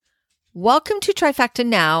Welcome to Trifecta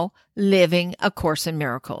Now, Living A Course in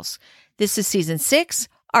Miracles. This is Season 6,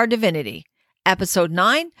 Our Divinity. Episode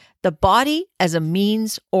 9, The Body as a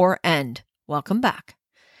Means or End. Welcome back.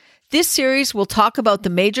 This series will talk about the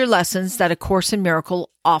major lessons that A Course in Miracle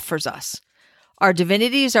offers us. Our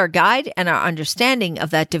divinity is our guide, and our understanding of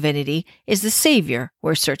that divinity is the savior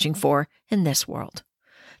we're searching for in this world.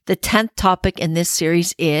 The 10th topic in this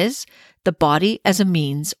series is the body as a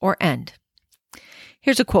means or end.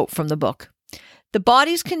 Here's a quote from the book. The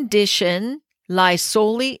body's condition lies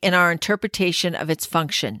solely in our interpretation of its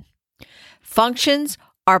function. Functions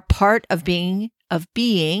are part of being,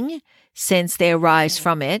 since they arise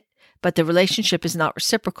from it, but the relationship is not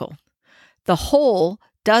reciprocal. The whole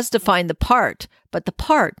does define the part, but the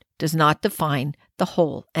part does not define the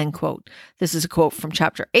whole, end quote. This is a quote from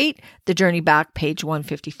Chapter 8, The Journey Back, page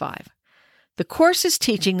 155. The Course is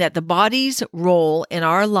teaching that the body's role in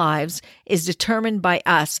our lives is determined by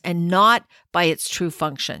us and not by its true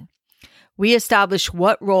function. We establish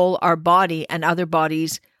what role our body and other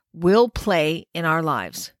bodies will play in our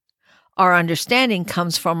lives. Our understanding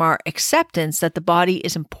comes from our acceptance that the body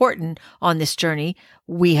is important on this journey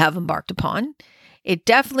we have embarked upon. It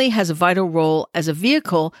definitely has a vital role as a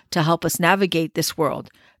vehicle to help us navigate this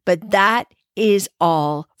world, but that is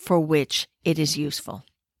all for which it is useful.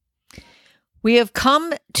 We have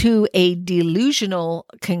come to a delusional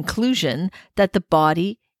conclusion that the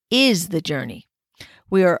body is the journey.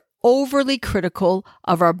 We are overly critical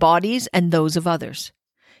of our bodies and those of others.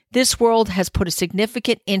 This world has put a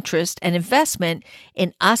significant interest and investment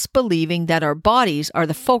in us believing that our bodies are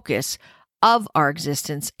the focus of our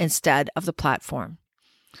existence instead of the platform.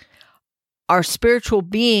 Our spiritual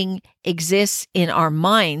being exists in our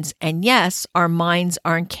minds, and yes, our minds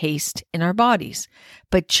are encased in our bodies,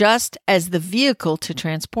 but just as the vehicle to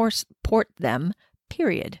transport them,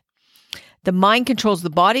 period. The mind controls the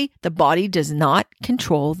body does not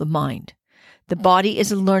control the mind. The body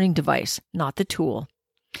is a learning device, not the tool.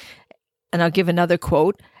 And I'll give another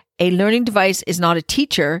quote. A learning device is not a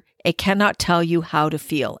teacher. It cannot tell you how to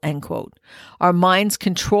feel, end quote. Our minds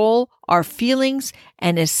control our feelings,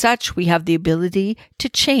 and as such, we have the ability to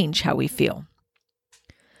change how we feel.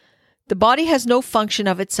 The body has no function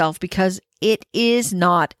of itself because it is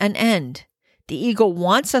not an end. The ego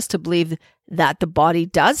wants us to believe that the body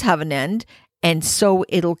does have an end, and so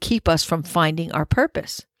it'll keep us from finding our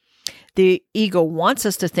purpose. The ego wants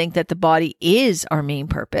us to think that the body is our main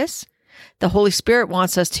purpose. The Holy Spirit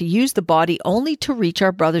wants us to use the body only to reach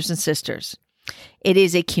our brothers and sisters. It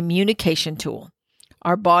is a communication tool.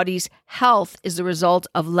 Our body's health is the result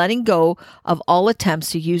of letting go of all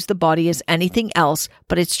attempts to use the body as anything else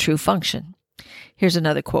but its true function. Here's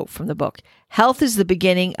another quote from the book. Health is the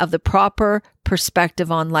beginning of the proper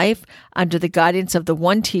perspective on life under the guidance of the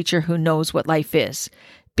one teacher who knows what life is,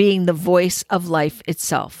 being the voice of life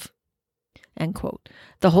itself. End quote.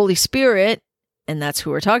 The Holy Spirit, and that's who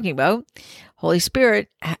we're talking about, Holy Spirit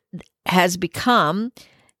has become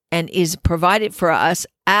and is provided for us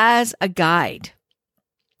as a guide.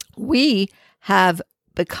 We have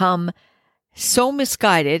become so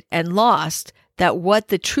misguided and lost that what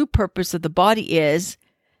the true purpose of the body is,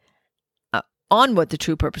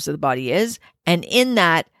 and in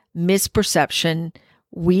that misperception,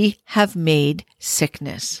 we have made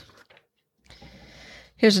sickness.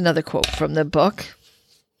 Here's another quote from the book.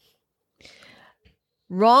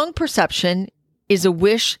 Wrong perception is a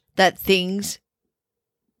wish that things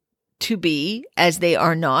to be as they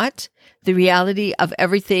are not. The reality of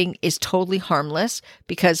everything is totally harmless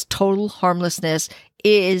because total harmlessness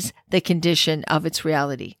is the condition of its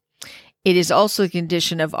reality. It is also the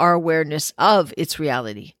condition of our awareness of its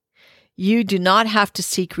reality. You do not have to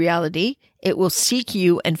seek reality. It will seek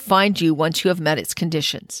you and find you once you have met its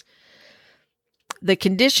conditions. The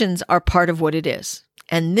conditions are part of what it is,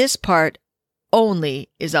 and this part only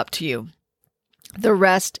is up to you. The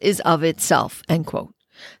rest is of itself, end quote.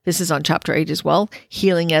 This is on Chapter 8 as well,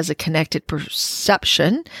 Healing as a Connected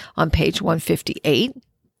Perception, on page 158.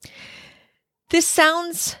 This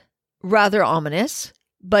sounds rather ominous,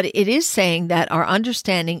 but it is saying that our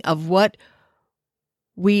understanding of what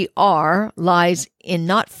we are lies in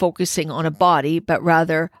not focusing on a body, but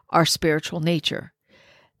rather our spiritual nature.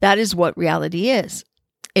 That is what reality is.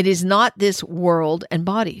 It is not this world and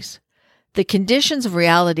bodies. The conditions of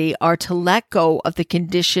reality are to let go of the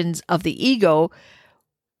conditions of the ego,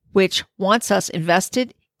 which wants us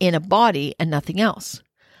invested in a body and nothing else.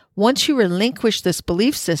 Once you relinquish this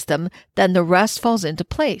belief system, then the rest falls into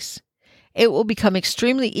place. It will become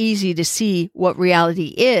extremely easy to see what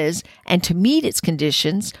reality is and to meet its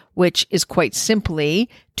conditions, which is quite simply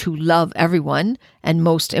to love everyone and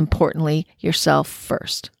most importantly, yourself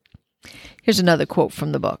first. Here's another quote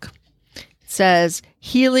from the book. It says,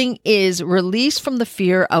 healing is release from the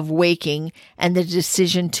fear of waking and the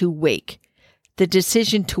decision to wake. The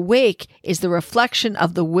decision to wake is the reflection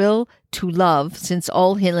of the will to love, since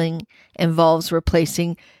all healing involves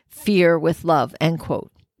replacing fear with love, end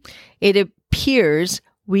quote. It appears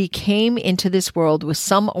we came into this world with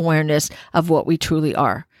some awareness of what we truly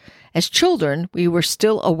are. As children, we were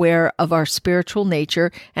still aware of our spiritual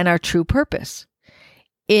nature and our true purpose.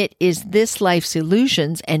 It is this life's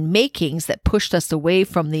illusions and makings that pushed us away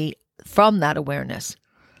from that awareness.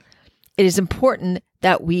 It is important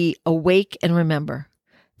that we awake and remember.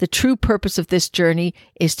 The true purpose of this journey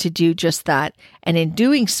is to do just that, and in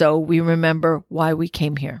doing so, we remember why we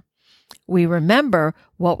came here. We remember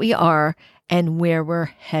what we are and where we're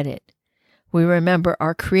headed. We remember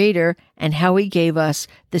our Creator and how He gave us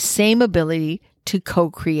the same ability to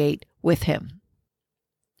co-create with Him.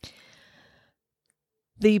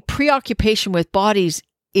 The preoccupation with bodies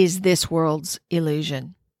is this world's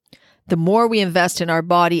illusion. The more we invest in our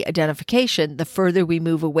body identification, the further we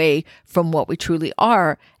move away from what we truly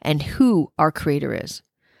are and who our Creator is.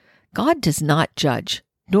 God does not judge,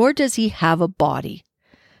 nor does He have a body.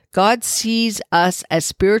 God sees us as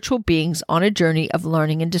spiritual beings on a journey of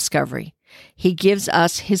learning and discovery. He gives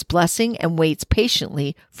us His blessing and waits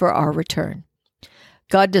patiently for our return.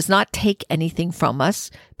 God does not take anything from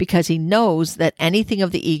us because He knows that anything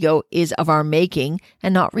of the ego is of our making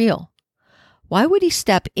and not real. Why would He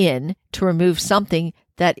step in to remove something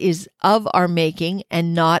that is of our making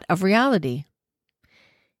and not of reality?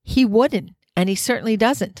 He wouldn't, and He certainly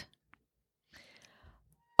doesn't.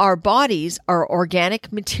 Our bodies are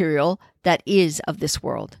organic material that is of this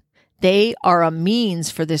world. They are a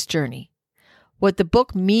means for this journey. What the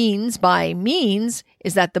book means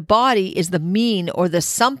is that the body is the mean or the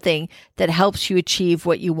something that helps you achieve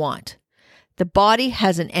what you want. The body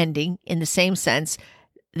has an ending in the same sense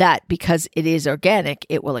that because it is organic,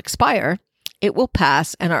 it will expire, it will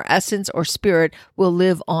pass, and our essence or spirit will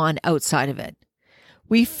live on outside of it.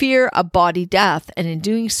 We fear a body death, and in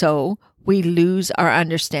doing so, we lose our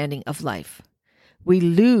understanding of life. We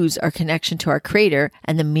lose our connection to our Creator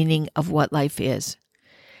and the meaning of what life is.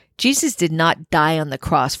 Jesus did not die on the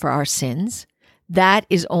cross for our sins. That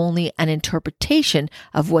is only an interpretation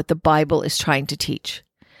of what the Bible is trying to teach.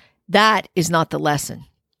 That is not the lesson.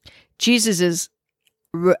 Jesus'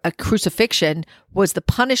 crucifixion was the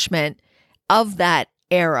punishment of that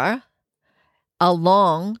era,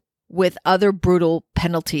 along with other brutal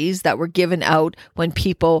penalties that were given out when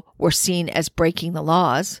people were seen as breaking the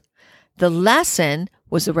laws. The lesson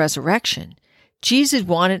was the resurrection. Jesus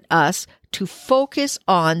wanted us to focus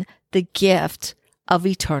on the gift of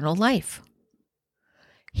eternal life.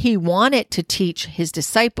 He wanted to teach His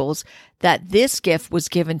disciples that this gift was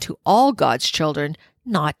given to all God's children,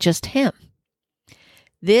 not just Him.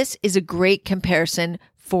 This is a great comparison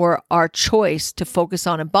for our choice to focus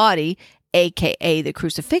on a body, aka the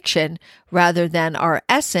crucifixion, rather than our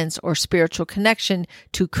essence or spiritual connection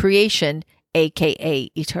to creation, aka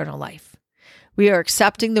eternal life. We are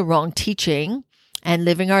accepting the wrong teaching and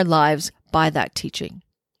living our lives by that teaching.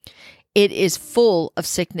 It is full of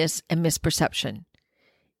sickness and misperception.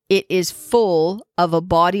 It is full of a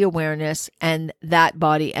body awareness and that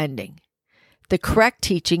body ending. The correct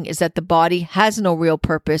teaching is that the body has no real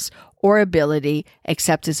purpose or ability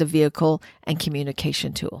except as a vehicle and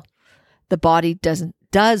communication tool. The body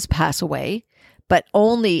does pass away, but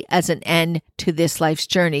only as an end to this life's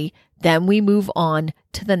journey. Then we move on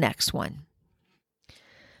to the next one.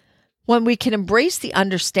 When we can embrace the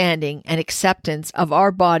understanding and acceptance of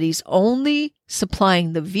our bodies only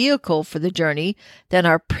supplying the vehicle for the journey, then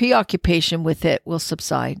our preoccupation with it will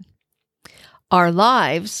subside. Our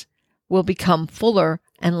lives will become fuller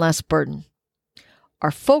and less burdened.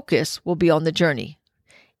 Our focus will be on the journey,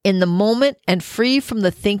 in the moment and free from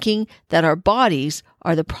the thinking that our bodies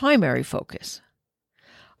are the primary focus.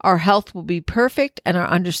 Our health will be perfect, and our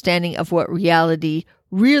understanding of what reality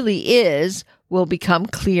really is will become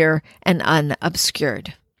clear and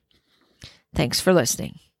unobscured. Thanks for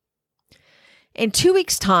listening. In 2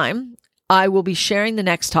 weeks' time, I will be sharing the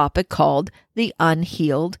next topic called The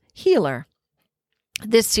Unhealed Healer.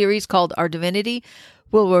 This series, called Our Divinity,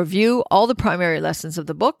 will review all the primary lessons of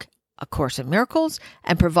the book, A Course in Miracles,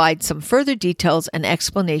 and provide some further details and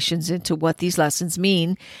explanations into what these lessons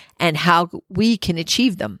mean and how we can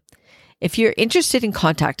achieve them. If you're interested in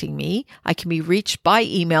contacting me, I can be reached by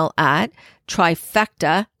email at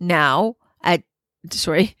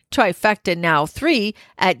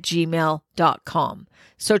trifectanow3@gmail.com.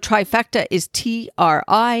 So trifecta is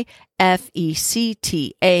TRIFECTANOW,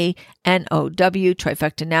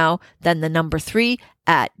 trifecta now, then the number 3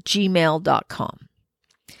 gmail.com.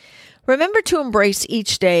 Remember to embrace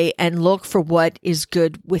each day and look for what is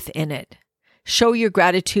good within it. Show your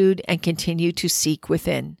gratitude and continue to seek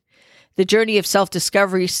within. The journey of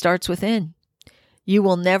self-discovery starts within. You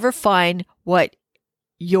will never find what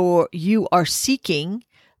you are seeking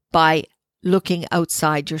by looking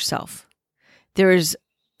outside yourself. There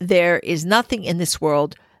is nothing in this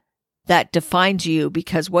world that defines you,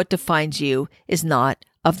 because what defines you is not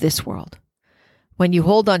of this world. When you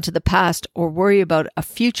hold on to the past or worry about a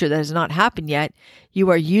future that has not happened yet, you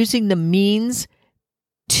are using the means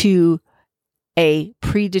to a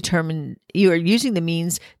predetermined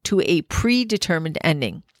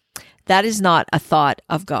ending. That is not a thought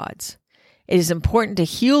of God's. It is important to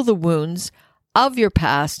heal the wounds of your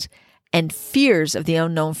past and fears of the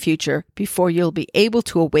unknown future before you'll be able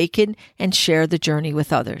to awaken and share the journey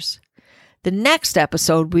with others. The next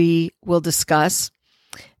episode, we will discuss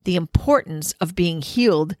the importance of being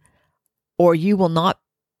healed, or you will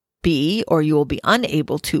be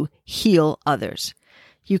unable to heal others.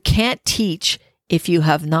 You can't teach if you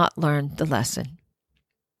have not learned the lesson.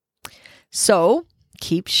 So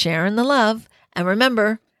keep sharing the love. And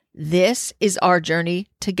remember, this is our journey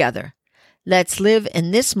together. Let's live in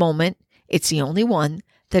this moment. It's the only one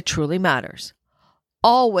that truly matters.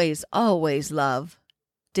 Always, always love,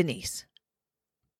 Denise.